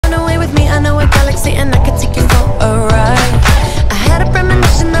sexy and I could take you for a ride. I had a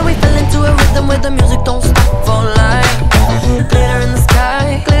premonition that we fell into a rhythm where the music don't stop for life. Glitter in the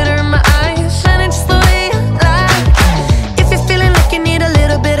sky, glitter in my eyes, shining just the way I like. If you're feeling like you need a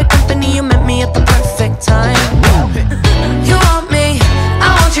little bit of company, you met me at the perfect time. You want me, I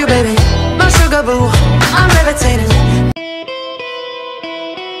want you, baby, my sugar boo, I'm levitating.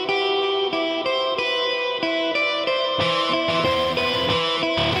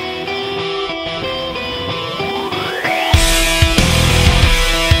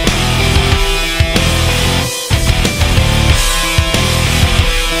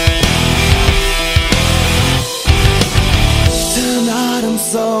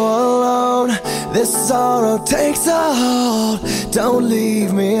 So alone, this sorrow takes a hold. Don't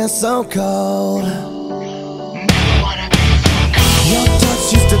leave me here so cold. Your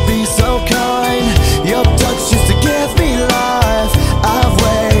touch used to be so kind. Your touch used to give me life. I've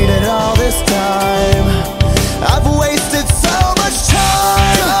waited all this time. I've wasted so much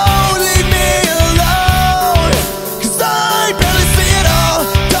time. Don't leave me alone, 'cause I barely see it all.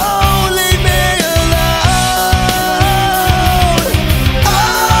 Don't leave me alone. I'm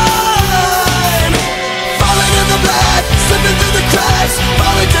falling in the black, slipping through the cracks,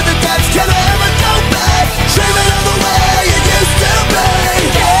 falling to the depths. Can I ever go back? Dreaming of the way it used to be.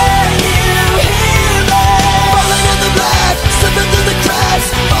 Can you hear me? Falling in the black, slipping through the cracks,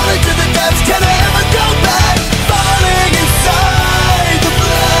 falling to the depths. Can I ever go back? Falling inside the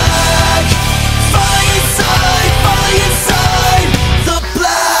black, falling inside the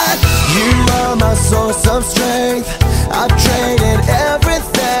black. You are my source of strength. I've traded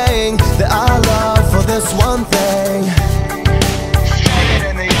everything that I love for this one thing.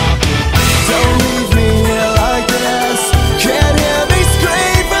 Don't leave me here like this. Can't hear me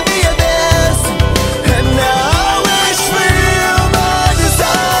scream from the abyss. And now I wish for you my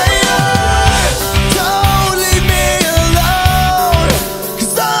desire. Don't leave me alone,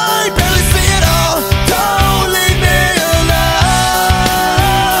 'cause I barely see it all. Don't leave me alone.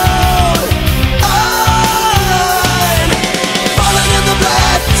 I'm falling in the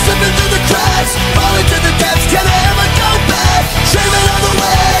black, slipping through the cracks, falling to the depths. Can I ever go back? Dreaming of the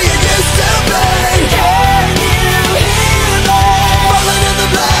way it used to be. Can you hear me? Falling in the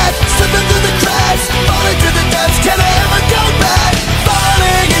black, slipping through the cracks, falling to the depths. Can I ever go back?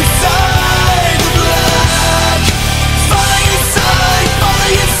 Falling inside the black,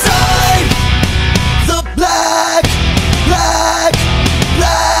 falling inside the black, black,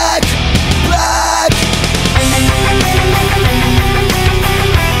 black, black.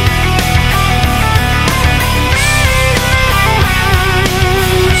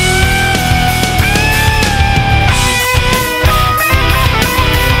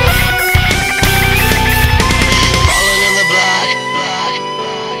 Falling in the black,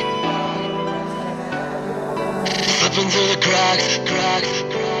 slipping through the cracks,